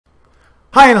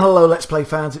Hi and hello Let's Play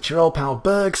fans, it's your old pal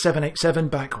Berg787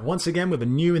 back once again with a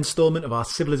new installment of our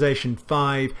Civilization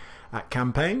 5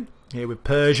 campaign here with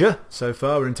Persia. So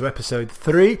far we're into episode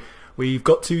 3. We've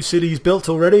got 2 cities built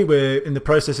already. We're in the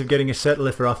process of getting a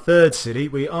settler for our 3rd city.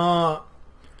 We are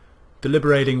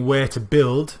deliberating where to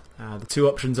build. The 2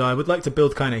 options are, I would like to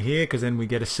build kind of here because then we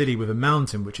get a city with a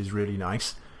mountain, which is really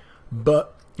nice.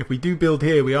 But if we do build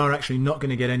here, we are actually not going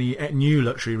to get any new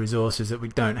luxury resources that we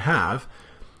don't have.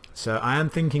 So I am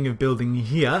thinking of building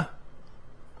here.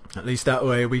 At least that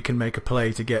way we can make a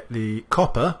play to get the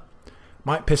copper.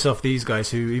 Might piss off these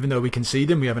guys who, even though we can see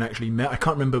them, we haven't actually met. I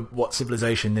can't remember what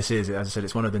civilization this is. As I said,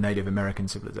 it's one of the Native American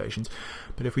civilizations.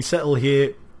 But if we settle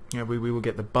here, you know, we will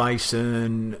get the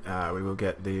bison, we will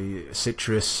get the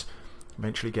citrus,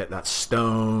 eventually get that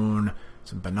stone,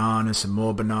 some bananas, some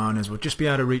more bananas. We'll just be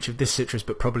out of reach of this citrus,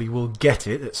 but probably will get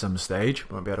it at some stage.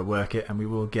 Won't be able to work it, and we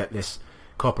will get this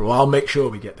copper. Well, I'll make sure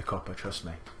we get the copper, trust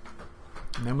me.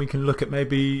 And then we can look at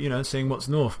maybe, you know, seeing what's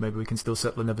north. Maybe we can still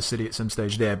settle another city at some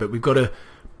stage there. But we've got to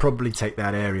probably take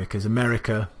that area because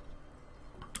America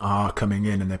are coming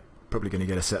in and they're probably going to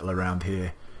get a settle around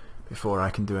here before I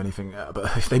can do anything.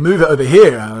 But if they move it over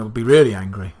here, I'll be really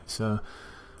angry. So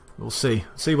we'll see.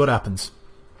 See what happens.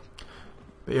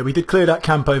 But yeah, we did clear that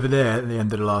camp over there at the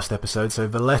end of the last episode. So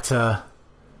Valletta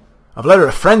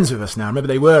are friends with us now. Remember,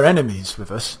 they were enemies with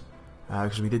us.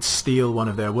 Because we did steal one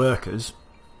of their workers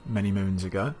many moons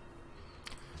ago.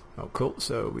 Oh, cool.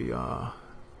 So we are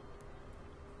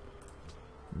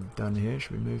done here.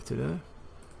 Should we move to there?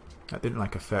 That didn't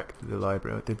like affect the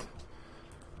library. It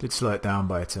did slow it down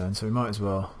by a turn, so we might as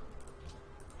well.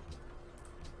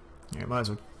 Yeah, might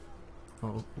as well.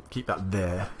 We'll keep that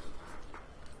there.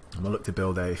 And we'll look to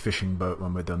build a fishing boat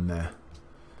when we're done there.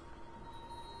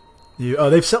 Oh,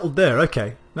 they've settled there.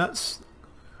 Okay, that's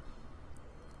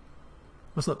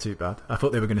not too bad. I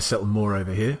thought they were going to settle more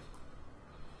over here.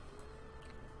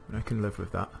 I can live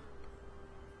with that.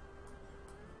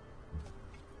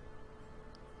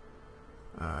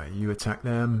 You attack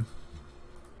them.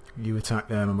 You attack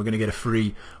them, and we're going to get a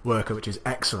free worker, which is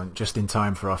excellent, just in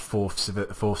time for our fourth of our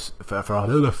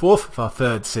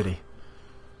 3rd city.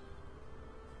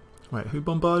 Wait, who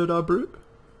bombarded our brute?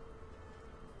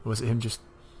 Or was it him just?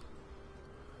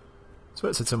 I swear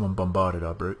it said someone bombarded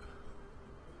our brute.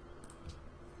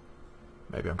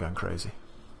 Maybe I'm going crazy.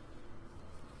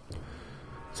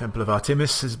 Temple of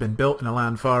Artemis has been built in a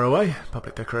land far away.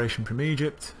 Public decoration from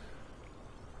Egypt.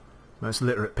 Most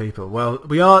literate people. Well,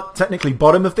 we are technically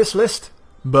bottom of this list,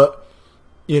 but,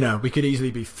 you know, we could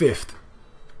easily be 5th.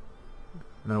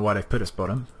 I don't know why they've put us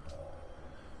bottom.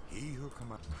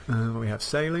 We have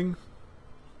sailing.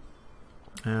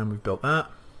 And we've built that.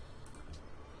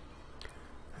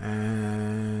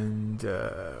 And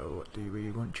what do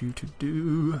we want you to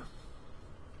do?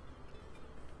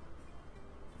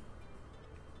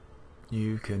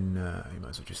 You can, you might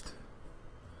as well just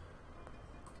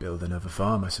build another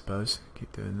farm, I suppose.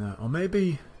 Keep doing that. Or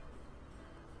maybe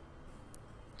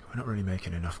we're not really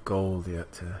making enough gold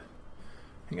yet. I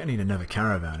think I need another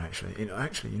caravan, actually. You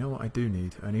know what I do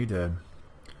need? I need a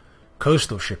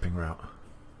coastal shipping route.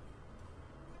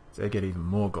 They get even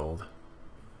more gold.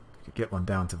 I could get one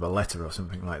down to Valletta or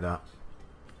something like that.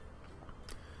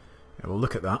 Yeah, we'll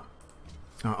look at that.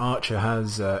 Our archer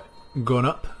has gone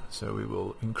up, so we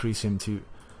will increase him to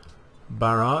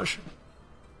barrage.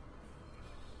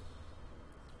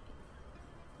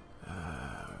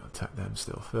 We'll attack them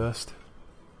still first.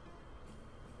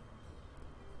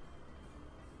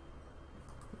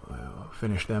 We'll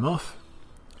finish them off.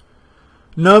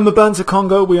 No, Mabanza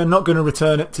Congo, we are not going to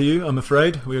return it to you, I'm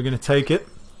afraid. We are going to take it.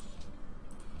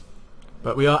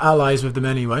 But we are allies with them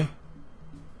anyway.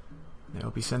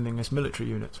 They'll be sending us military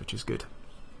units, which is good.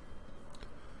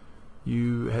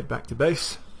 You head back to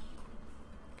base.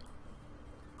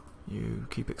 You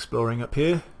keep exploring up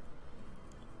here.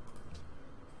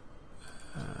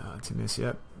 Artemis,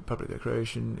 yep. Public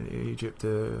declaration. Egypt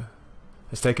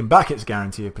has taken back its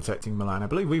guarantee of protecting Milan. I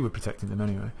believe we were protecting them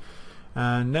anyway.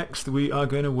 And next we are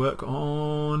going to work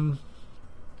on...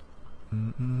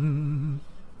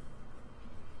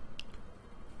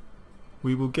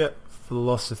 We will get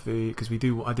philosophy, because I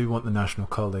do want the National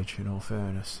College, in all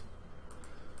fairness.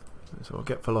 So I'll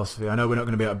get philosophy. I know we're not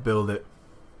going to be able to build it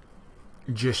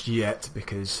just yet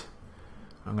because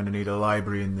I'm going to need a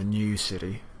library in the new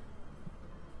city.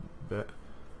 But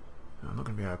I'm not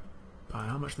going to be able to buy.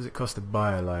 How much does it cost to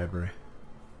buy a library?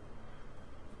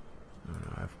 I don't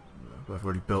know, I've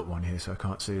already built one here, so I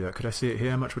can't see that. Could I see it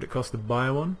here? How much would it cost to buy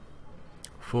one?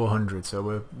 400, so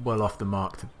we're well off the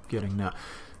mark to getting that.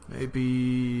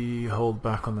 Maybe hold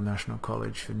back on the National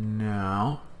College for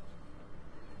now.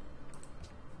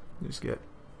 Just get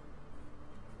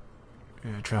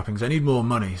trappings. I need more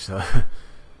money, so well,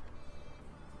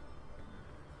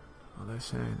 they're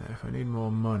saying that if I need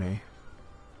more money,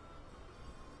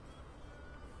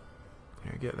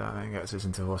 get that, then gets us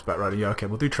into horseback riding. Yeah, okay,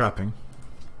 we'll do trapping.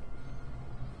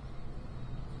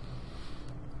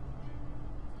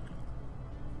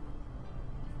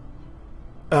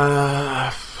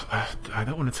 I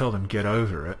don't want to tell them get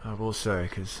over it, I will say,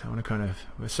 because I want to kind of...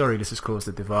 We're sorry this has caused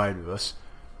a divide with us.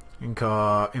 I think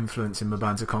our influence in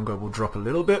Mabanza Congo will drop a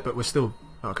little bit, but we're still...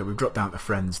 Okay, we've dropped down to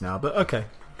friends now, but okay,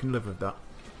 can live with that.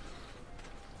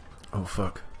 Oh,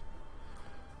 fuck.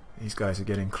 These guys are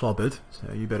getting clobbered,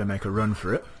 so you better make a run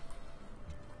for it.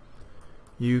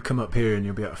 You come up here and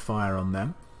you'll be able to fire on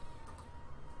them.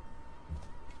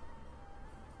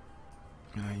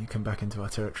 You come back into our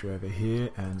territory over here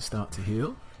and start to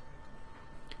heal.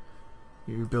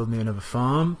 You build me another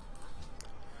farm.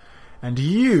 And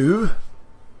you...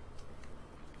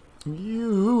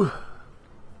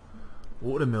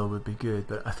 Watermill would be good,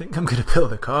 but I think I'm going to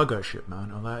build a cargo ship,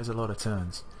 man. Oh, that is a lot of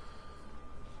turns.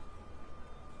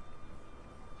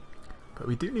 But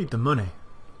we do need the money.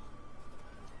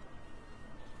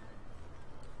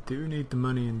 Do need the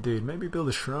money indeed. Maybe build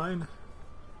a shrine?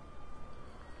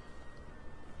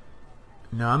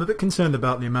 No, I'm a bit concerned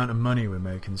about the amount of money we're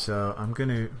making, so I'm going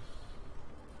to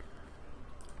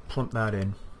plump that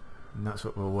in, and that's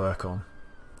what we'll work on.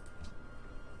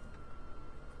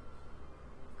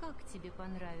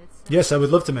 Yes, I would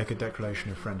love to make a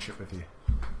declaration of friendship with you.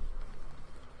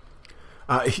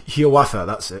 Hiawatha,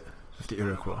 that's it, of the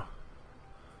Iroquois.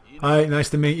 Hi, nice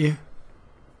to meet you.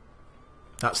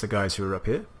 That's the guys who are up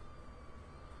here.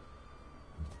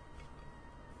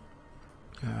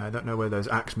 I don't know where those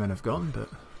axemen have gone, but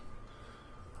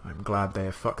I'm glad they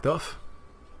have fucked off.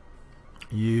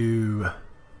 You... I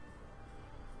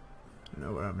don't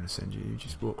know where I'm going to send you. You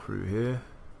just walk through here.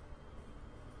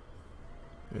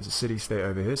 There's a city-state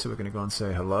over here, so we're going to go and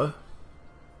say hello.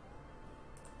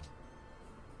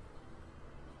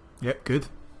 Yep, good.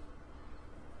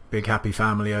 Big happy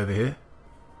family over here.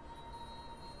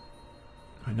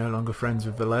 We're no longer friends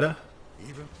with Valletta.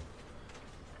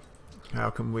 How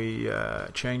can we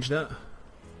change that?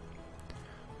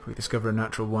 If we discover a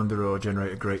natural wonder or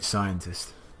generate a great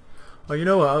scientist. Oh, you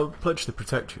know what? I'll pledge to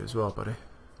protect you as well, buddy.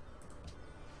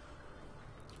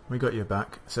 We got your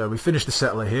back. So we finished the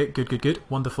settler here. Good, good, good.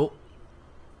 Wonderful.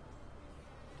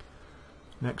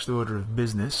 Next order of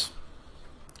business.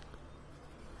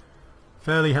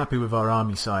 Fairly happy with our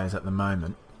army size at the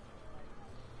moment.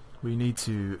 We need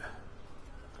to...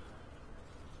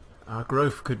 Our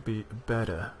growth could be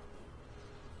better.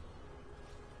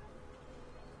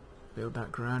 Build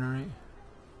that granary.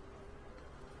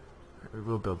 We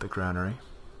will build the granary.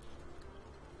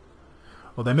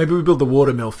 Although maybe we build the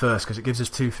watermill first, because it gives us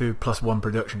 2 food plus 1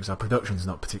 production, because our production is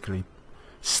not particularly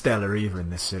stellar either in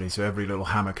this city, so every little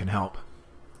hammer can help.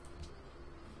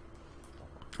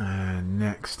 And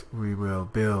next we will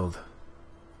build...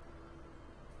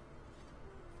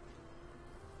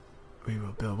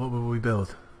 What will we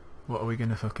build? What are we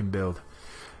going to fucking build?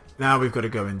 Now we've got to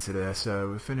go into there, so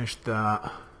we finished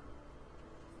that.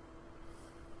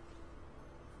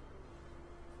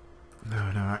 No,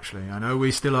 actually, I know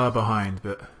we still are behind,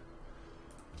 but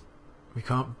we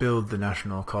can't build the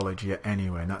National College yet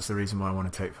anyway, and that's the reason why I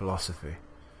want to take philosophy.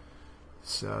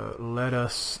 So let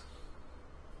us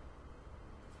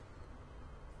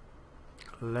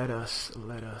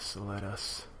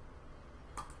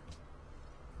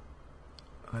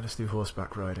do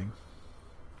horseback riding.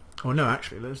 Oh no,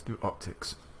 actually, let's do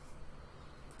optics.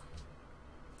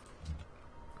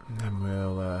 And then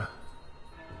we'll...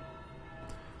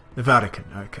 The Vatican,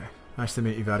 okay. Nice to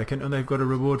meet you, Vatican. And they've got a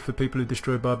reward for people who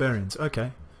destroy barbarians.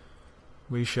 Okay.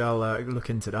 We shall look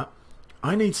into that.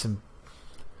 I need some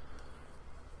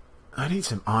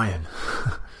iron.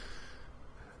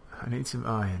 I need some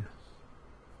iron.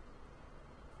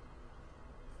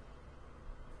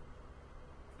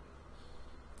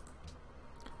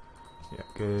 Yeah,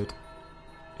 good.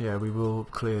 Yeah, we will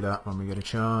clear that when we get a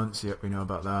chance. Yep, we know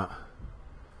about that.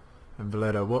 And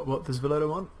Valletta, what does Valletta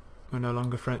want? We're no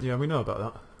longer friends. Yeah, we know about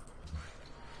that.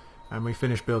 And we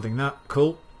finished building that.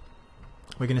 Cool.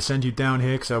 We're going to send you down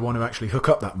here because I want to actually hook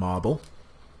up that marble.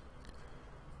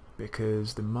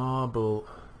 Because the marble...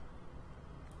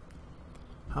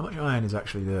 How much iron is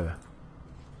actually there?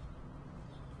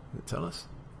 Does it tell us?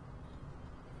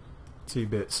 2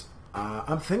 bits.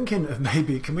 I'm thinking of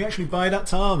maybe... Can we actually buy that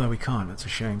tile? No, we can't. That's a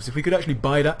shame. Because if we could actually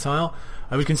buy that tile,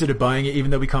 I would consider buying it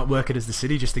even though we can't work it as the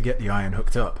city just to get the iron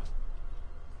hooked up.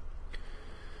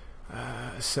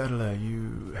 Settler,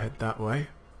 you head that way.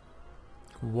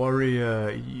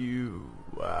 Warrior, you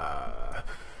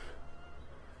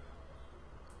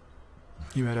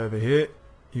head over here,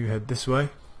 you head this way,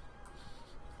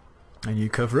 and you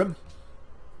cover him.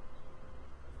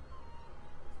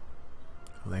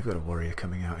 Well, they've got a warrior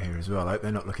coming out here as well. I hope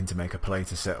they're not looking to make a play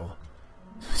to settle.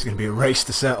 It's going to be a race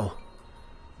to settle.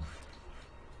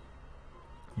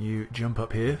 You jump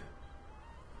up here.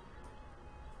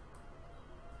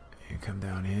 You come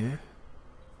down here.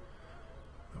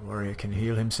 The warrior can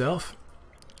heal himself.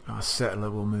 Our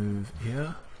settler will move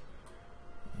here.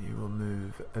 You will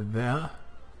move there.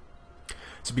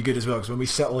 This will be good as well, because when we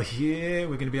settle here,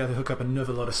 we're going to be able to hook up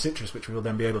another lot of citrus, which we will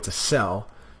then be able to sell.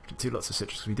 2 lots of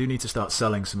citrus. We do need to start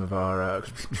selling some of our...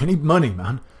 we need money,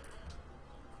 man.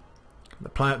 The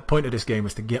point of this game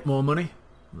was to get more money.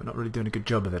 We're not really doing a good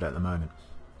job of it at the moment.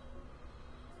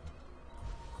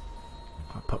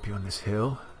 I'll pop you on this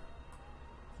hill.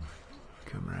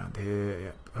 Come around here.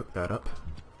 Yep, hook that up.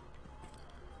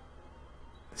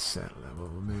 Settler, we'll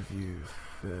move you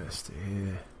first to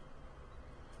here.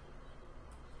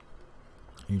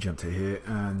 You jump to here,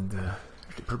 and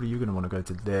probably you're going to want to go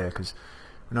to there, because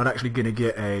we're not actually going to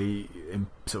get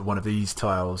sort of one of these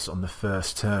tiles on the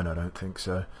first turn, I don't think,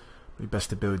 so it'd be best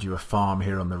to build you a farm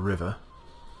here on the river.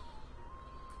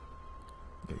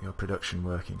 Get your production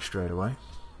working straight away.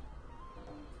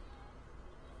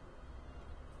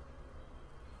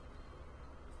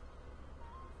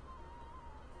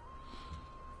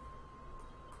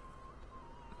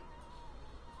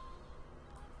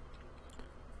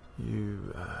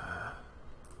 You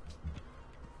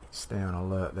stay on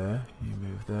alert there. You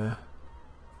move there.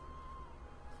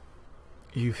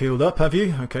 You've healed up, have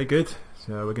you? Okay, good.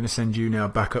 So we're going to send you now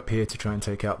back up here to try and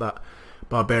take out that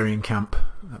barbarian camp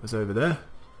that was over there.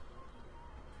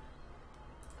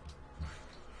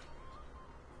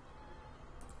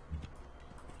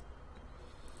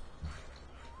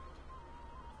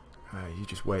 You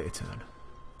just wait a turn.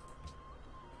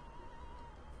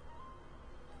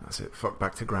 That's it. Fuck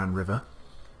back to Grand River.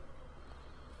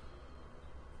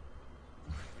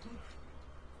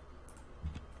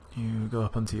 You go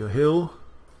up onto your hill.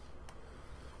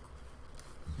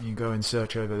 You go and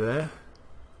search over there.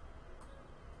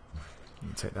 You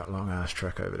take that long ass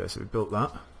trek over there. So we built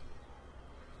that.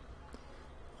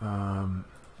 That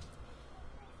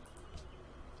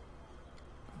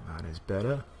is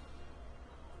better.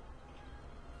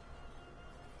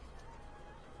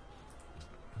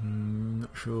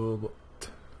 Not sure what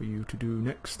for you to do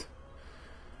next.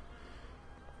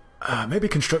 Maybe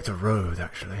construct a road,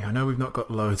 actually. I know we've not got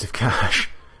loads of cash,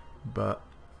 but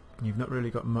you've not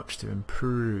really got much to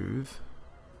improve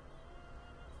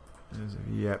as of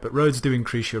yet. But roads do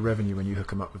increase your revenue when you hook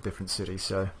them up with different cities,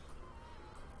 so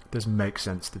it does make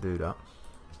sense to do that.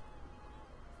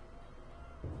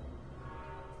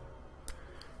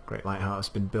 Great lighthouse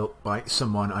been built by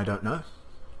someone I don't know.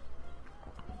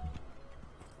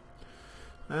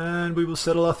 And we will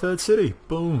settle our 3rd city.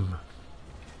 Boom.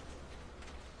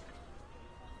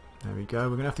 There we go.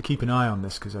 We're going to have to keep an eye on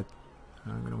this, because I'm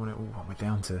going to want to... Oh, we're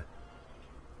down to...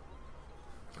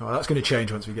 Oh, that's going to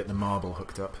change once we get the marble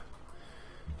hooked up.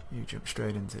 You jump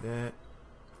straight into there.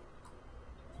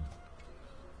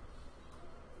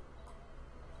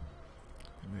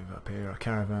 Move up here. Our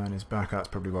caravan is back. That's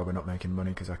probably why we're not making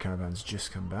money, because our caravan's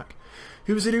just come back.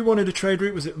 Who was it who wanted a trade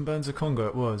route? Was it Mbanza Congo?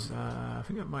 It was. I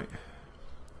think it might...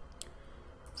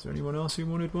 Is there anyone else who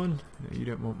wanted one? No, you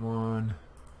don't want one.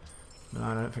 No,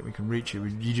 I don't think we can reach you.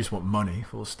 You just want money,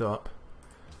 full stop.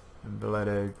 And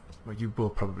Valedo, well, you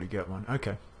will probably get one.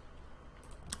 Okay.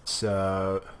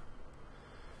 So,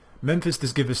 Memphis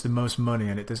does give us the most money,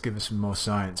 and it does give us some more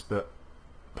science, but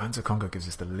Mbanza Congo gives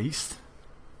us the least.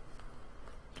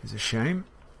 Which is a shame.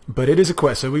 But it is a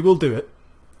quest, so we will do it.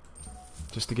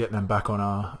 Just to get them back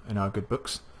on in our good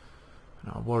books.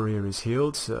 And our warrior is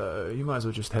healed, so you might as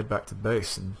well just head back to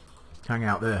base and hang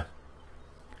out there.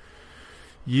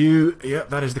 Yep,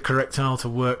 that is the correct tile to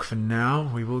work for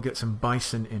now. We will get some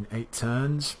bison in 8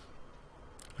 turns.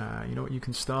 You know what you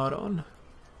can start on?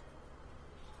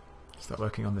 Start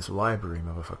working on this library,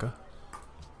 motherfucker.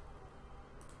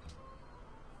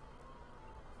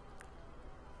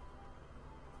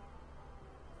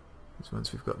 So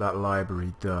once we've got that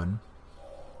library done,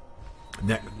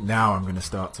 now I'm going to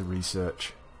start to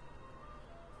research.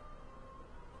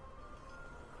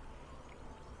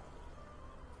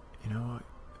 You know what?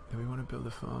 Do we want to build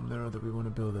a farm there, or do we want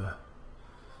to build a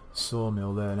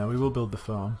sawmill there? Now we will build the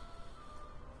farm.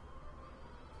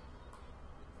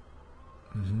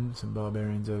 Some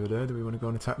barbarians over there. Do we want to go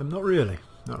and attack them? Not really.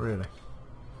 Not really.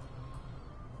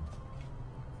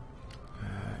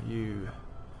 You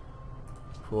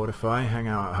fortify, hang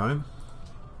out at home.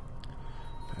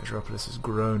 Persiopolis has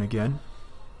grown again.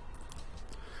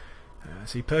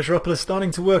 See, Persiopolis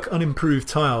starting to work unimproved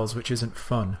tiles, which isn't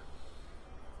fun.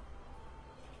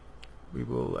 We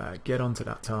will get onto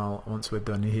that tile once we're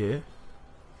done here.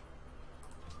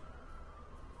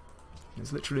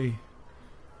 There's literally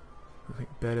nothing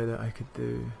better that I could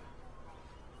do.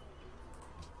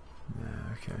 No,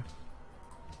 okay.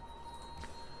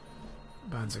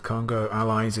 Bands of Congo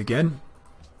allies again.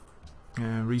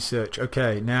 Research.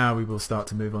 Okay, now we will start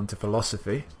to move on to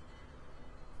philosophy.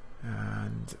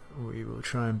 And we will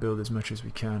try and build as much as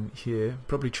we can here.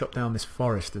 Probably chop down this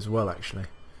forest as well, actually.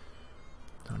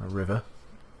 On a river.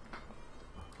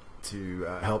 To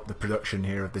help the production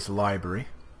here of this library.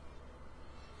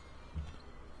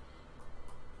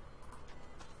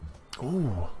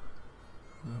 Ooh.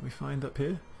 What we find up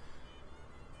here?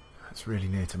 That's really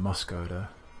near to Moscow, though.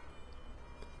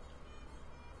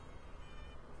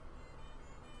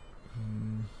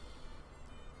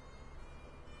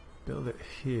 Build it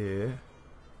here.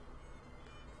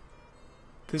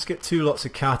 Let's get 2 lots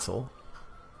of cattle,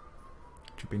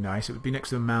 which would be nice. It would be next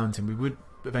to a mountain. We would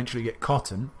eventually get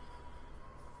cotton.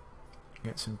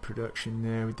 Get some production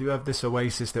there. We do have this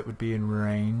oasis that would be in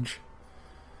range.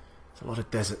 There's a lot of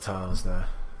desert tiles there.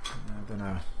 I don't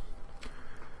know.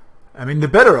 I mean, the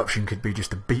better option could be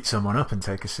just to beat someone up and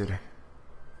take a city.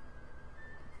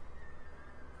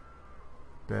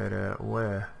 But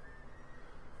where?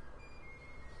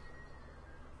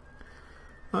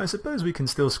 I suppose we can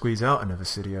still squeeze out another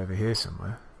city over here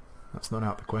somewhere. That's not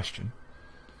out the question.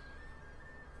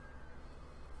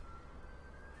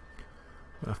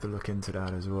 We'll have to look into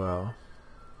that as well.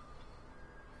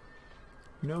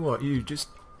 You know what? You just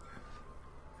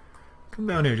come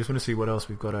down here. Just want to see what else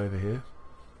we've got over here.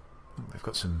 Oh, they've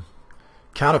got some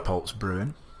catapults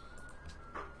brewing.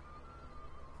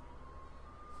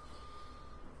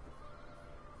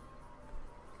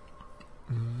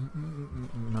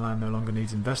 Milan no longer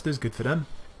needs investors. Good for them.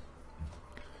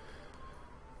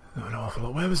 Not an awful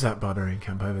lot. Where was that barbarian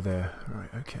camp over there? Right,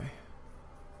 okay.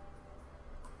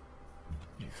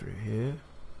 You through here.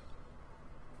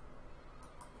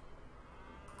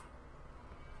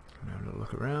 Have a little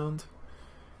look around.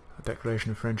 Our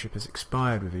declaration of friendship has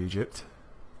expired with Egypt.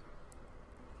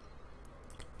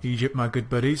 Egypt, my good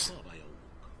buddies.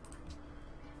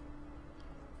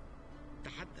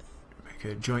 Make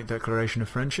a joint declaration of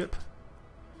friendship.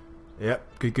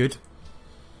 Yep, good.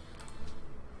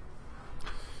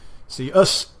 See,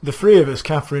 us, the 3 of us,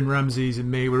 Catherine, Ramses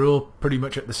and me, we're all pretty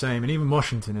much at the same, and even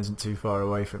Washington isn't too far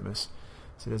away from us.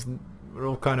 So we're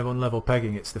all kind of on level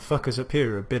pegging. It's the fuckers up here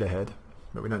who are a bit ahead,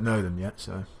 but we don't know them yet,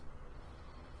 so...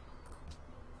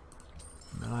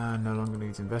 Milan no longer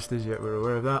needs investors yet, we're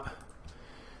aware of that.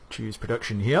 Choose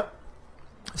production here.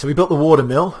 So we built the water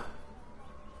mill.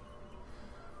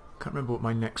 Can't remember what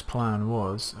my next plan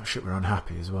was. Oh shit, we're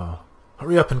unhappy as well.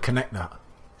 Hurry up and connect that.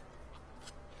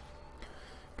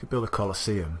 Could build a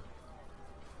Colosseum.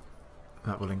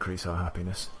 That will increase our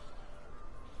happiness.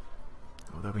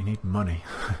 Although we need money.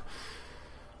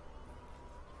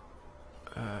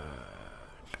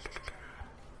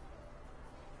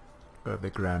 The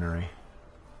granary.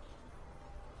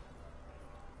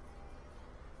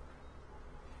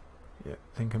 Yeah,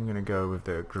 I think I'm going to go with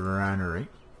the granary.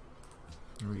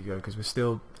 Here we go, because we're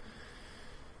still...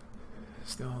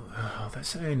 Oh, they're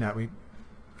saying that we're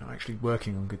not actually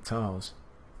working on good tiles.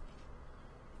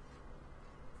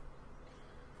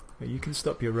 Yeah, you can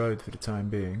stop your road for the time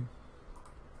being.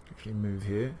 Actually move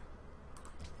here.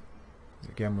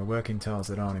 Again, we're working tiles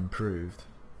that aren't improved.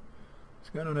 What's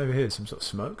going on over here? Some sort of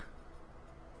smoke?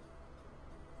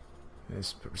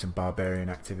 There's probably some barbarian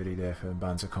activity there for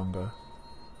Bands of Congo.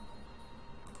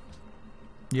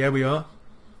 Yeah, we are.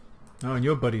 Oh, and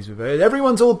your buddies with it.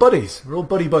 Everyone's all buddies. We're all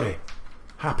buddy.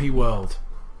 Happy world.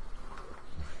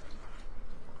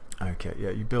 Okay, yeah,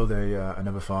 you build a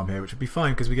another farm here, which would be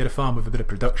fine because we get a farm with a bit of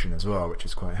production as well, which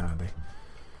is quite handy.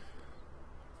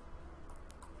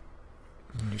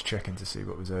 I'm just checking to see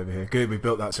what was over here. Good, we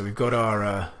built that, so we've got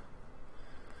our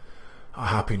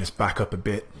happiness back up a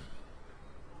bit.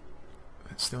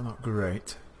 It's still not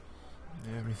great.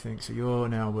 Everything. So you're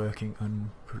now working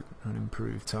on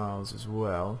unimproved tiles as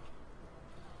well.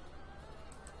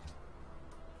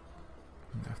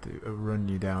 I have to run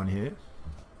you down here.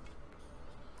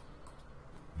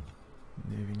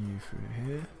 Moving you through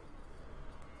here.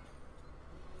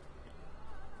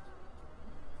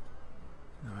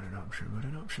 Not an option. What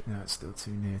an option? No, it's still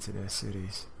too near to their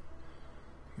cities.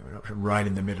 Got an option right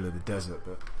in the middle of the desert,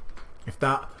 but if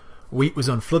that wheat was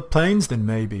on floodplains, then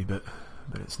maybe, but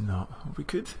it's not. We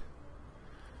could.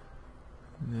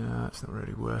 No, it's not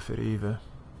really worth it either.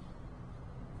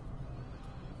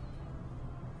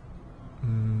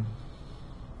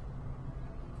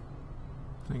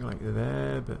 Something like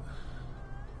there, but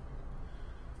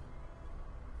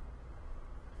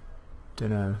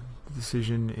don't know. The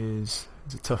decision is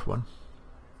a tough one.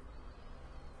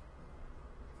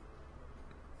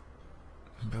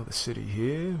 Build a city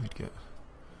here. We'd get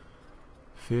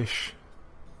fish,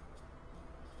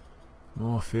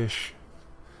 more fish,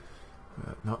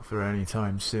 but not for any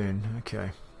time soon. Okay.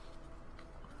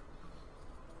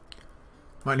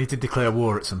 Might need to declare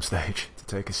war at some stage to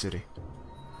take a city.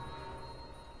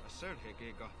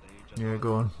 Yeah,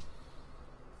 go on.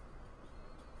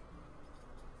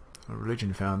 A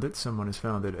religion founded. Someone has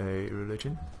founded a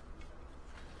religion.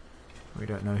 We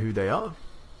don't know who they are.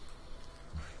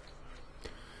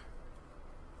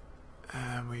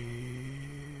 And we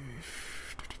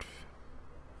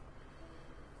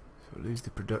so lose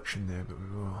the production there, but we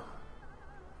will.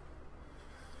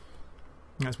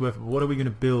 That's worth it. What are we going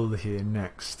to build here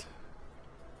next?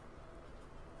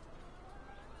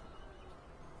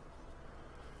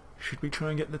 Should we try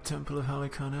and get the Temple of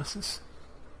Halicarnassus?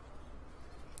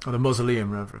 Or the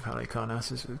Mausoleum, rather, of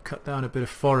Halicarnassus. We've cut down a bit of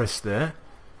forest there.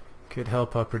 Could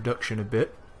help our production a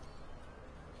bit.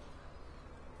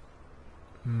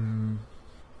 I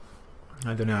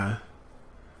don't know.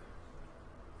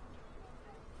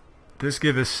 Does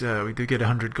give us, we do get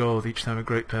 100 gold each time a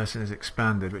great person is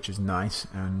expanded, which is nice,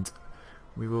 and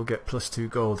we will get +2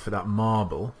 gold for that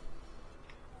marble,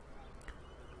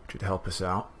 which would help us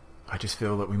out. I just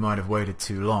feel that we might have waited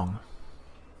too long.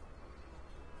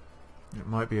 It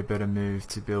might be a better move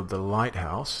to build the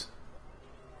lighthouse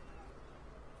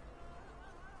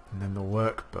and then the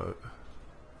workboat.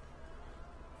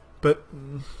 But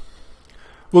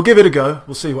we'll give it a go.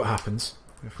 We'll see what happens.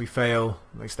 If we fail,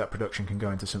 at least that production can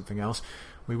go into something else.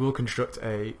 We will construct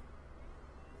a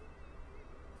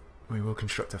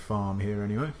farm here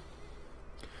anyway.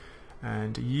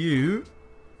 And you,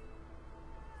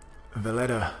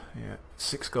 Valletta, yeah,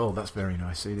 6 gold. That's very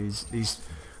nice. See, these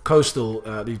coastal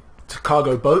these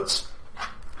cargo boats,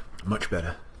 much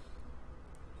better.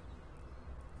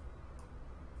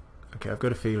 Okay, I've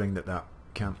got a feeling that that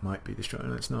camp might be destroyed.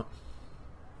 No, it's not.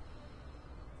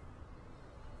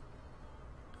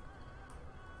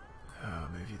 I'll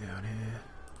move you down here.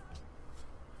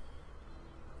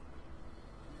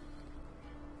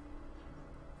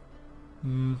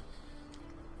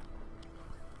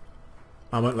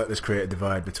 I won't let this create a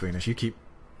divide between us. You keep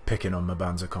picking on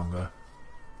Mabanza Congo.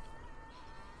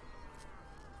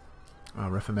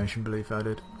 Reformation belief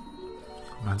added.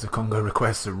 Mabanza Congo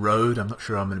requests a road. I'm not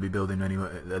sure I'm going to be building any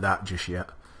of that just yet.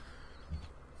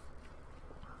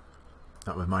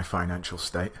 Not with my financial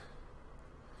state.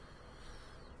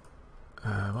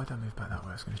 Why did I move back that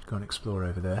way? I was going to go and explore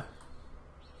over there.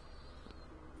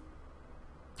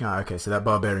 Okay, so that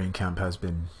barbarian camp has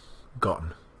been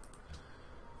gotten.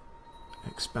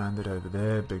 Expanded over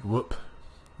there, big whoop.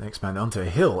 They expanded onto a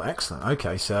hill, excellent.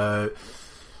 Okay, so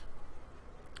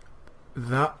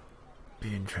that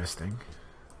be interesting.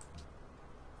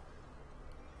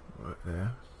 Work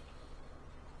there.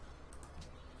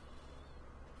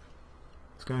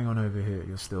 What's going on over here?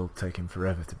 You're still taking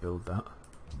forever to build that.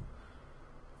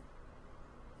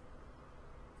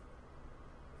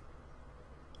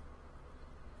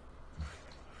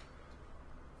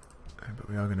 But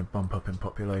we are going to bump up in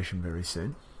population very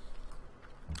soon.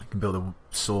 I can build a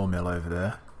sawmill over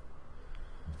there.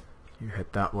 You head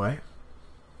that way.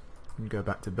 And go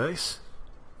back to base.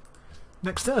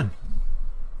 Next turn.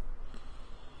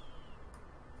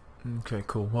 Okay,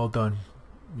 cool. Well done,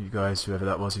 you guys, whoever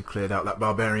that was who cleared out that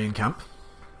barbarian camp.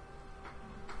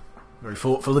 Very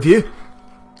thoughtful of you.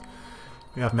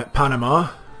 We have met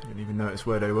Panama. I didn't even notice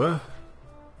where they were.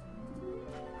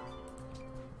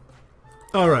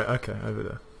 Alright, okay, over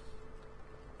there.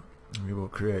 We will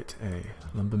create a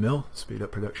lumber mill, speed up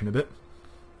production a bit.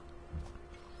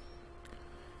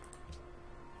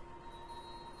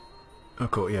 Oh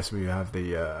cool, yes, we have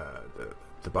the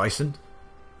bison.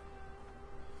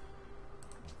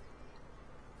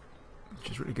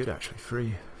 Which is really good actually,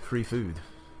 free food.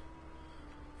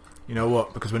 You know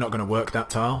what, because we're not going to work that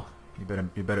tile, you're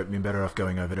better off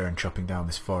going over there and chopping down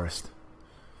this forest.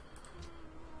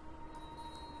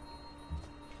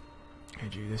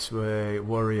 Head you this way.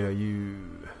 Warrior,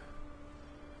 you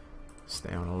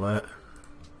stay on alert.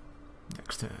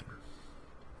 Next turn.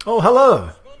 Oh, hello!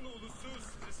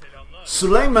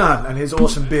 Suleiman and his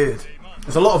awesome beard.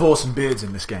 There's a lot of awesome beards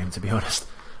in this game, to be honest.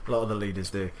 A lot of the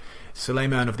leaders do.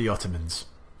 Suleiman of the Ottomans.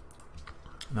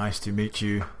 Nice to meet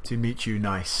you. To meet you,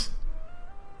 nice.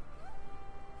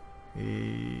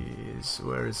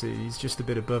 Where is he? He's just a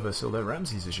bit above us, although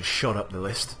Ramses has just shot up the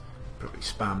list. Probably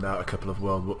spammed out a couple of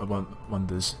world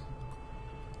wonders,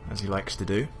 as he likes to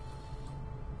do.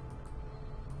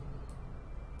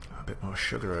 bit more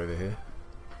sugar over here.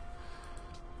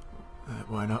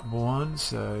 Why not one?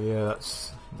 So yeah,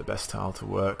 that's the best tile to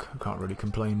work. I can't really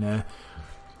complain there.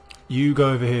 You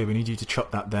go over here. We need you to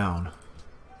chop that down.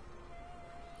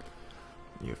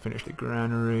 You finish the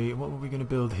granary. What were we going to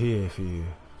build here for you?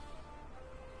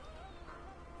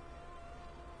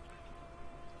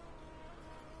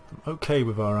 I'm okay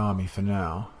with our army for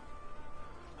now.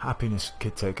 Happiness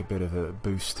could take a bit of a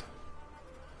boost.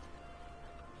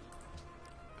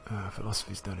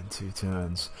 Philosophy's done in 2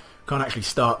 turns. Can't actually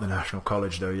start the National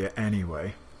College though yet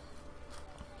anyway.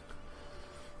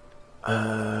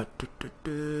 Maxed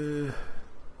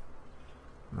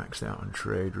out on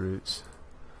trade routes.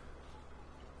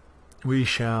 We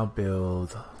shall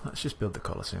build... Let's just build the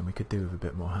Colosseum. We could do with a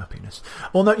bit more happiness.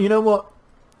 Oh no, you know what?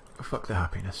 Fuck the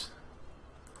happiness.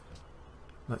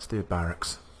 Let's do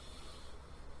barracks.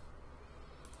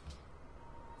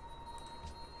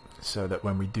 So that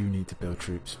when we do need to build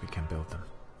troops, we can build them.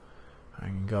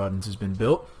 Hanging Gardens has been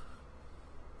built.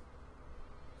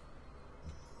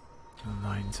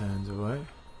 9 turns away.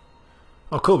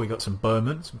 Oh cool, we got some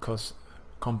bowmen, some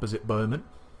composite bowmen.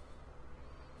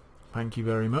 Thank you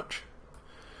very much.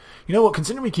 You know what,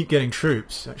 considering we keep getting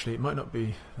troops, actually it might not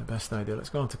be the best idea. Let's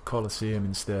go on to Colosseum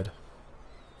instead.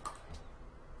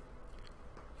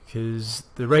 Because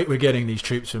the rate we're getting these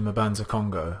troops from Mabanza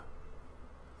Congo,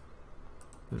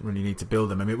 doesn't really need to build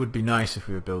them. I mean, it would be nice if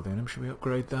we were building them. Should we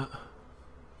upgrade that?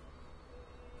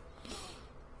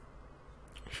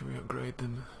 Should we upgrade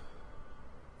them?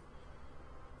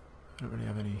 I don't really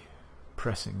have any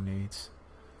pressing needs.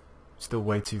 Still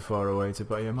way too far away to,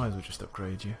 but yeah, might as well just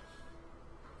upgrade you.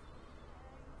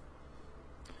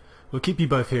 We'll keep you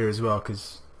both here as well,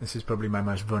 because this is probably my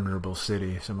most vulnerable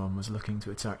city if someone was looking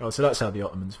to attack. Oh, so that's how the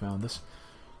Ottomans found us.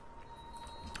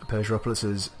 Persiopolis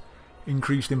has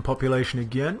increased in population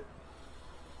again.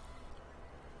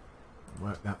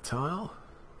 Work that tile.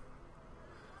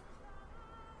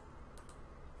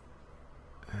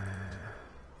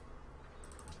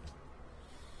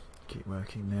 Keep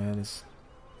working there. There's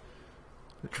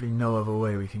literally no other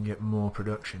way we can get more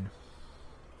production.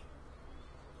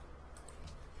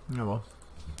 Oh well.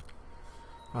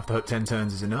 I have to hope 10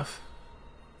 turns is enough.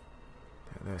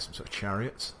 Yeah, there's some sort of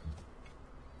chariots.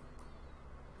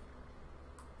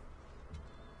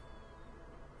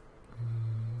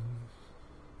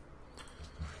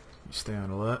 You stay on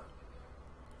alert.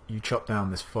 You chop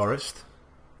down this forest.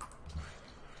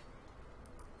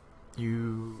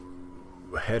 You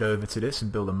head over to this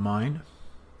and build a mine.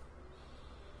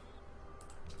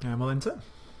 And we'll enter.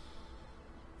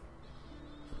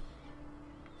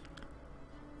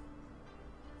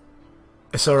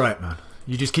 It's alright, man.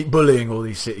 You just keep bullying all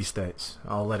these city-states.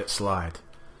 I'll let it slide.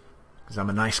 Because I'm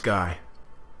a nice guy.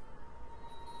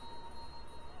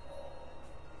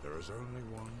 There is only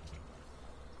one.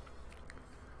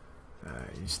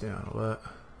 You stay on alert.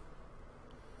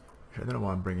 I don't know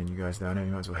why I'm bringing you guys down here.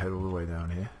 You might as well head all the way down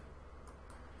here.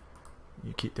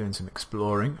 You keep doing some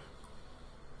exploring.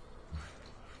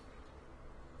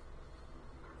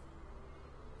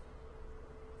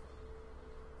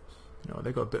 You know,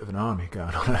 they've got a bit of an army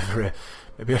going on over here.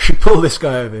 Maybe I should pull this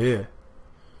guy over here.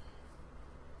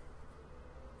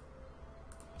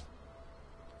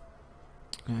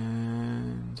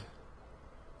 And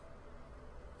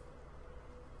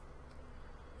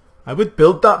I would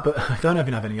build that, but I don't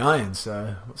even have any iron,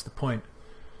 so what's the point?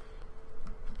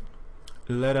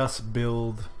 Let us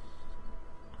build.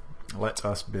 Let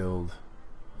us build.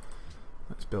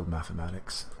 Let's build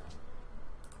mathematics.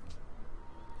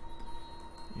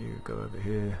 You go over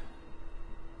here.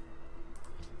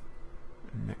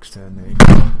 Next turn there.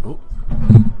 Oh.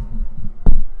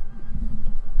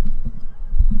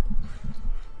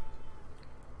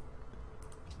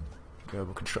 Go,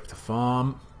 we'll construct a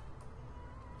farm.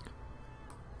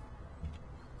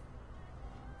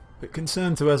 Bit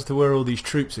concerned as to where all these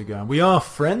troops are going. We are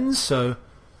friends, so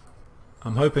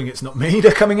I'm hoping it's not me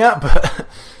they're coming at, but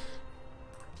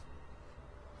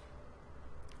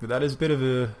that is a bit of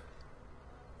a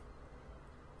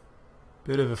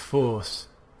force.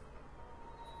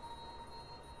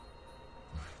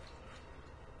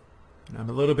 And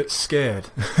I'm a little bit scared.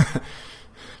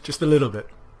 Just a little bit.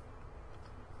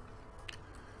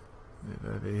 Move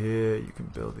over here, you can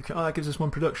build the... Oh, that gives us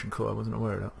 1 production. Cool, I wasn't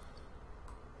aware of that.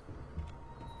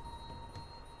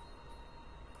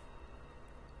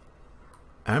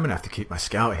 I'm gonna have to keep my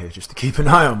scout here just to keep an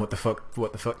eye on what the fuck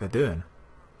they're doing.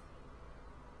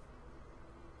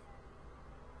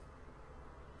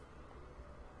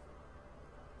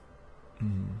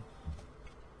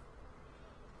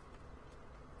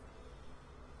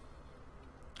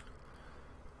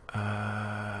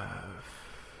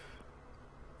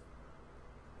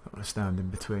 want to stand in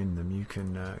between them. You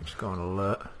can just go on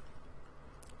alert.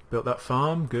 Built that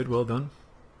farm. Good, well done.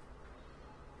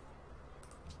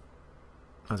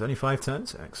 There's only 5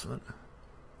 turns. Excellent.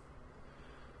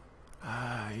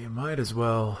 You might as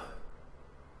well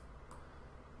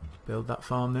build that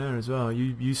farm there as well.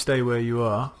 You stay where you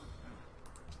are,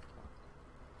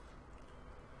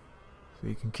 so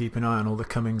you can keep an eye on all the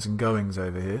comings and goings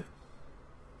over here.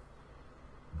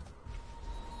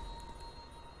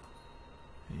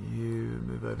 You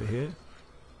move over here.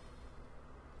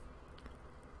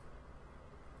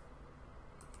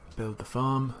 Build the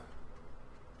farm.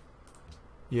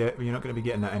 Yeah, you're not going to be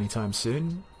getting that anytime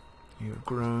soon. You've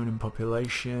grown in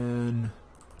population.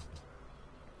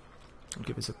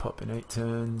 Give us a pop in 8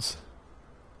 turns.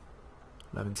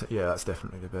 11 yeah, that's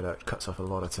definitely the better. It cuts off a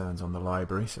lot of turns on the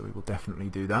library, so we will definitely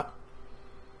do that.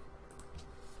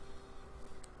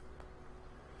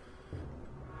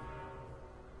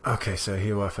 Okay, so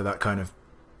here we are, for that kind of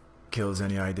kills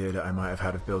any idea that I might have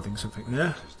had of building something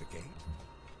there.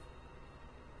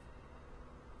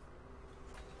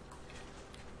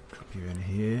 Drop you in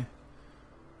here.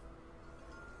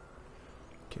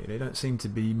 Okay, they don't seem to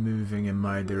be moving in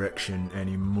my direction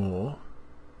anymore.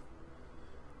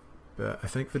 But I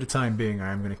think for the time being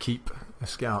I am going to keep a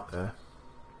scout there.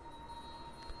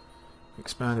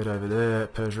 Expanded over there.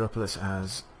 Persia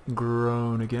has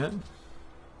grown again.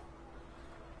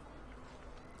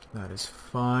 That is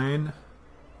fine.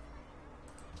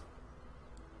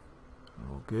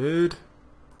 All good.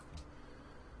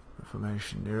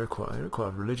 Reformation,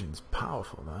 Iroquois religion's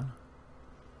powerful, man.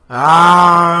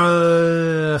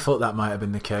 I thought that might have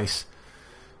been the case.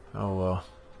 Oh well.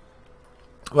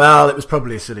 Well, it was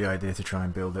probably a silly idea to try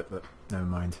and build it, but never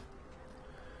mind.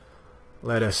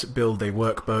 Let us build a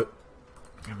workboat,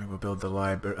 and we will build the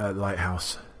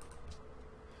lighthouse.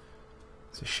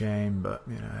 It's a shame, but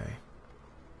you know,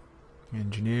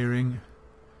 engineering.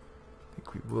 I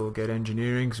think we will get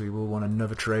engineering because we will want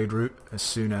another trade route as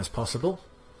soon as possible.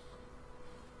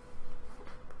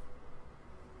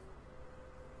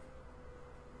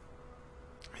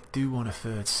 Do want a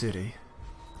 3rd city.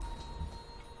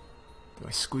 Do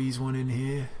I squeeze one in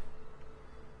here?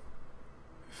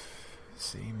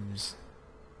 Seems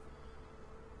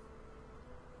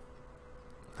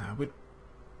I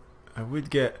would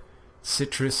get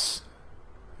citrus.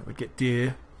 I would get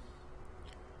deer.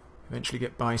 Eventually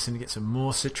get bison to get some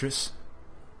more citrus.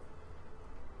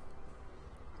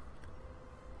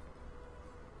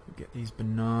 Get these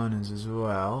bananas as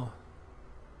well.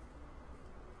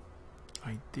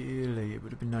 Ideally, it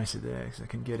would have been nicer there because I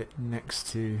can get it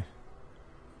next to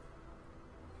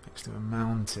a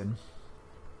mountain.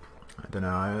 I don't know.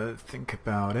 I think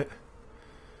about it.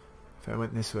 If I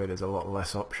went this way, there's a lot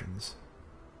less options.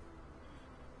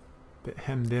 Bit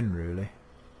hemmed in, really.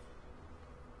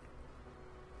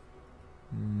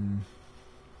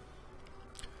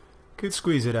 Could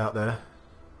squeeze it out there.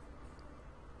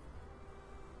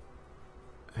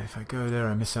 If I go there,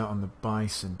 I miss out on the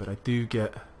bison, but I do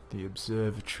get the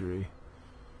observatory.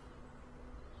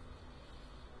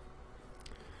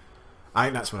 I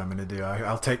think that's what I'm going to do.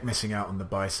 I'll take missing out on the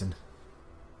bison.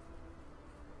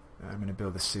 I'm going to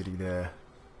build a city there.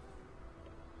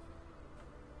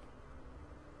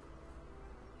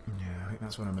 Yeah, I think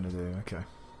that's what I'm going to do. Okay.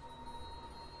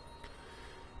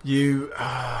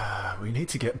 We need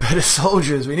to get better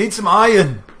soldiers. We need some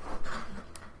iron.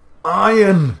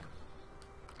 Iron.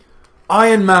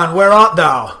 Iron Man, where art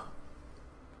thou?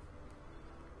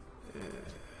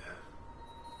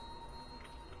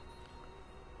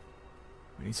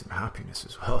 We need some happiness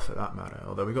as well, for that matter.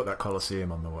 Although we got that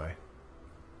Colosseum on the way.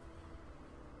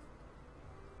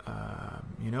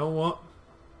 You know what?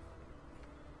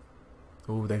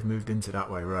 Oh, they've moved into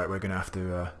that way. Right, we're going to have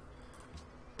to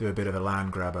do a bit of a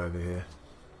land grab over here.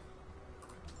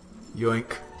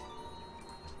 Yoink.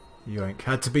 Yoink.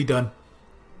 Had to be done.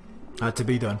 Had to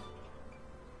be done.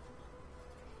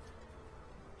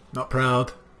 Not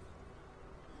proud.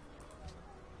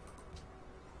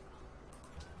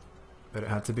 But it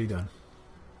had to be done.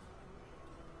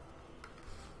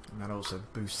 And that also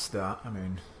boosts that. I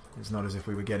mean, it's not as if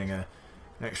we were getting an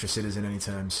extra citizen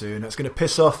anytime soon. That's going to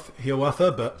piss off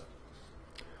Hiawatha, but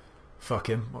fuck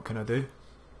him. What can I do?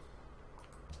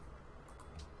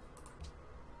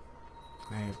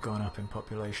 They have gone up in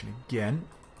population again.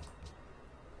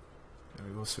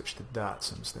 We will switch to that at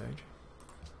some stage.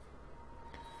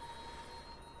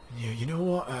 Yeah, you know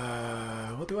what?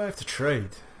 What do I have to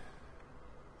trade?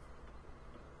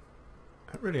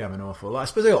 I don't really have an awful lot. I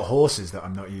suppose I got horses that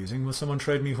I'm not using. Will someone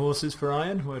trade me horses for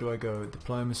iron? Where do I go?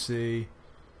 Diplomacy.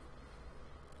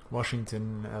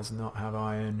 Washington does not have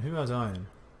iron. Who has iron?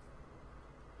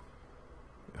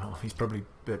 Oh, he's probably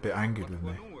a bit angered with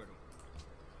me.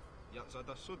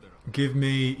 Give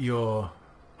me your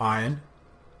iron.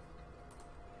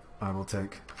 I will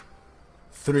take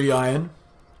 3 iron.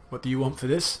 What do you want for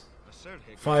this?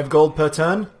 5 gold per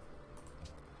turn?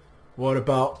 What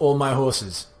about all my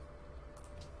horses?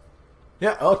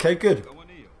 Yeah, okay, good.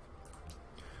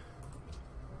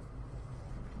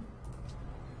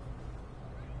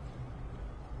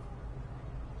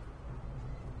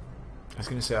 I was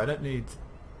going to say I don't need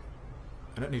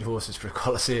horses for a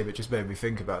Colosseum. It just made me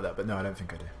think about that, but no, I don't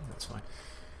think I do. That's fine.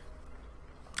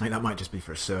 I think that might just be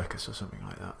for a circus or something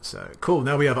like that. So cool.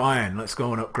 Now we have iron. Let's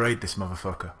go and upgrade this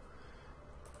motherfucker.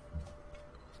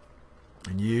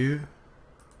 And you.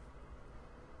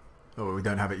 Oh, we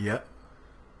don't have it yet.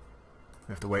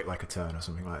 We have to wait like a turn or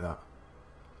something like that.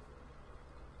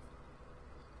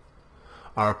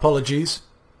 Our apologies.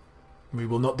 We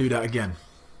will not do that again.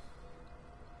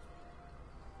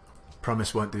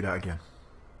 Promise won't do that again.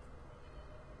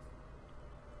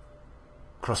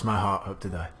 Cross my heart, hope to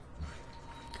die.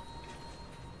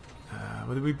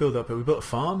 What did we build up here? We built a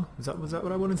farm? Was that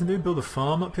what I wanted to do? Build a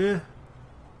farm up here?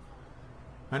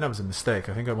 I think that was a mistake.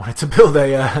 I think I wanted to build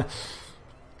a... I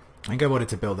think I wanted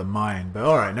to build a mine, but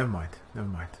alright, never mind. Never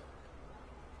mind.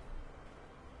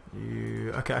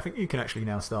 Okay, I think you can actually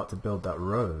now start to build that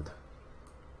road.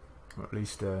 Or at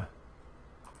least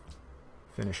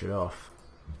finish it off.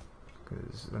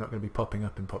 Because we're not going to be popping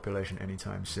up in population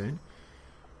anytime soon.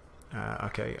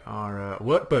 Okay, our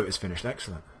workboat is finished.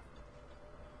 Excellent.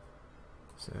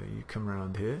 So you come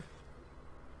around here.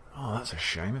 Oh, that's a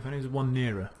shame. If only there's one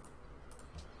nearer.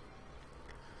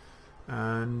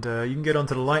 And you can get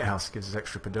onto the lighthouse. It gives us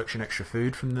extra production, extra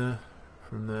food from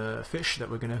the fish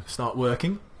that we're going to start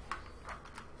working.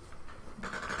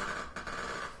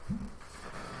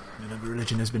 Another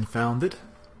religion has been founded.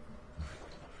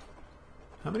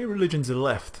 How many religions are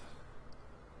left?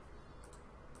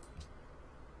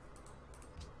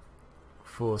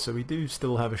 4, so we do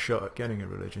still have a shot at getting a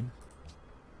religion.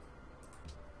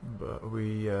 But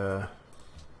we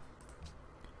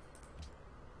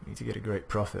need to get a great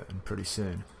profit, and pretty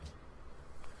soon.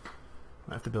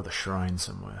 I have to build a shrine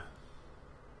somewhere.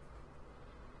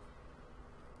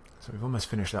 So we've almost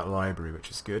finished that library,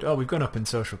 which is good. Oh, we've gone up in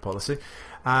social policy.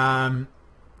 Oh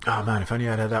man, if only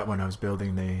I had that when I was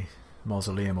building the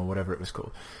mausoleum or whatever it was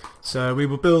called. So we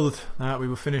will build that. We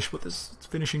will finish. What does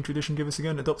finishing tradition give us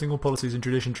again? Adopting all policies in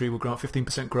tradition tree will grant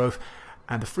 15% growth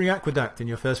and a free aqueduct in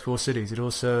your first 4 cities. It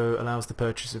also allows the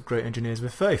purchase of great engineers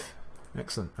with faith.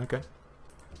 Excellent. Okay.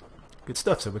 Good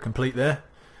stuff. So we're complete there.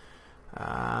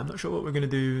 I'm not sure what we're going to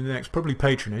do next. Probably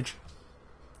patronage.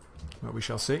 But we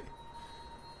shall see.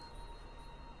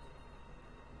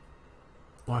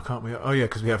 Why can't we? Oh yeah,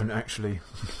 because we haven't actually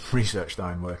researched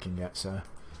iron working yet, so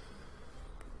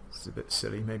it's a bit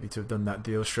silly maybe to have done that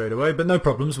deal straight away. But no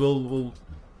problems. You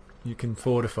can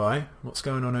fortify. What's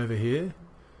going on over here?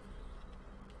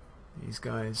 These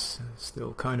guys are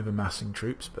still kind of amassing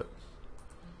troops, but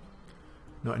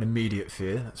not in immediate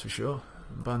fear, that's for sure.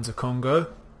 Banza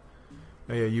Congo.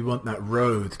 Oh yeah, you want that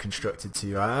road constructed to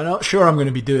you. I'm not sure I'm going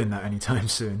to be doing that anytime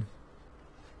soon.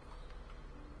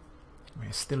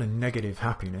 We're still in negative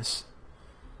happiness,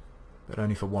 but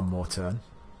only for 1 more turn.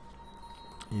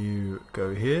 You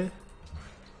go here,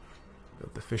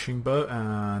 build the fishing boat,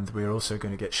 and we're also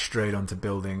going to get straight onto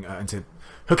building, into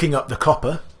hooking up the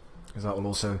copper, because that will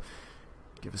also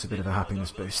give us a bit of a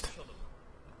happiness boost.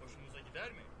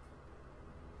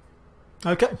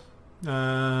 Okay.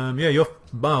 Yeah, you're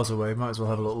miles away. Might as well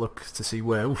have a little look to see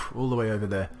where. Oof, all the way over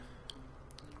there.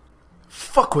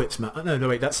 Fuckwits, man. No,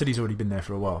 wait, that city's already been there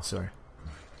for a while, sorry.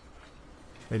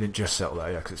 They didn't just settle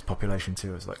there, yeah, because it's population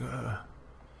too. It's like, no,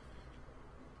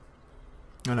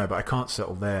 but I can't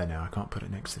settle there now. I can't put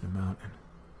it next to the mountain.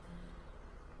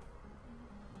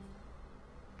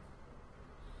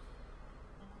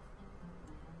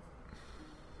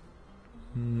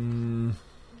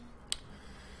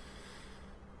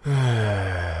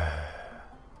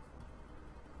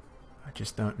 I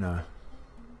just don't know.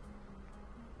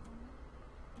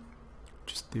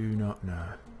 Just do not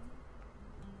know.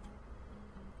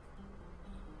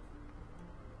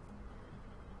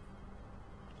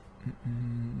 I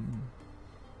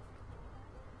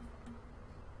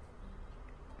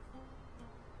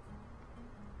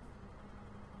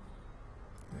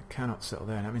cannot settle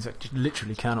there. That means I just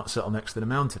literally cannot settle next to the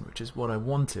mountain, which is what I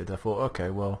wanted. I thought,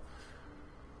 okay, well,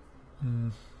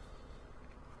 if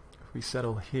we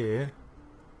settle here,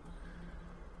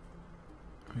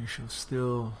 we shall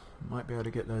still might be able to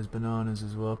get those bananas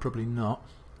as well. Probably not.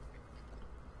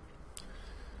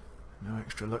 No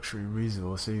extra luxury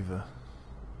resource either.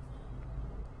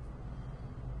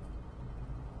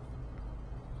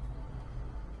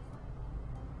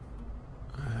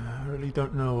 really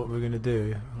don't know what we're going to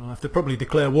do. We'll have to probably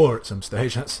declare war at some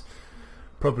stage. That's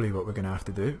probably what we're going to have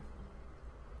to do.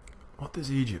 What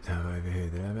does Egypt have over here?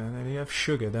 They have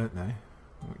sugar, don't they?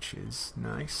 Which is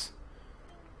nice.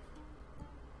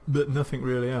 But nothing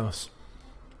really else.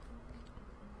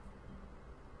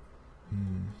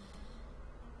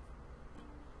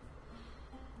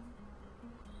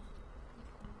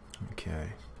 Okay.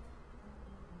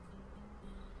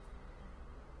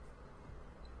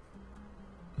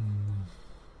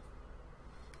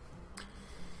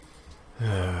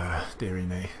 Dearie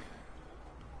me.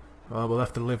 Well, we'll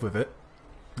have to live with it.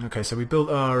 Okay, so we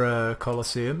built our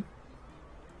Colosseum.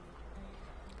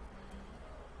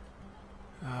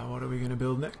 What are we going to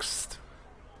build next?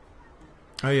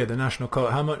 Oh yeah, the National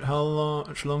Court. How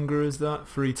much longer is that?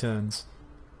 3 turns.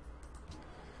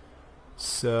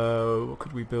 So what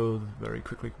could we build very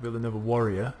quickly? We could build another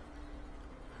warrior.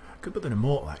 Could build an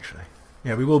immortal actually.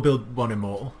 Yeah, we will build one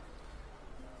immortal.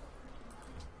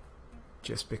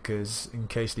 Just because, in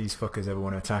case these fuckers ever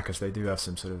want to attack us, they do have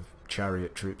some sort of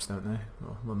chariot troops, don't they?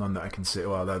 Well, none that I can see.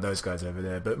 Well, those guys over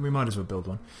there, but we might as well build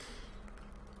one.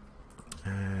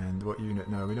 And what unit?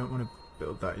 No, we don't want to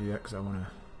build that yet, because I want to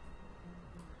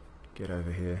get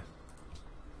over here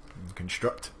and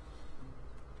construct.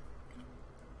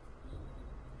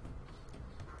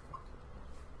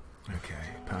 Okay,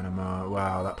 Panama.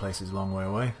 Wow, that place is a long way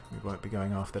away. We won't be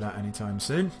going after that anytime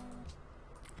soon.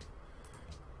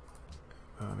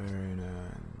 Barbarian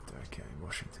and okay,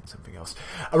 Washington, something else.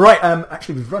 Right,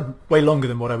 actually we've run way longer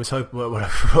than what I was hoping, what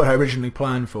I originally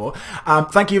planned for.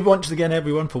 Thank you once again,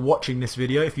 everyone, for watching this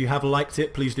video. If you have liked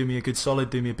it, please do me a good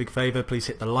solid, do me a big favour. Please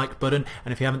hit the like button,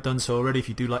 and if you haven't done so already, if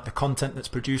you do like the content that's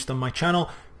produced on my channel,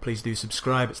 please do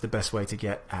subscribe. It's the best way to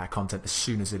get content as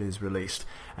soon as it is released.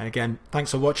 And again,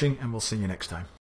 thanks for watching, and we'll see you next time.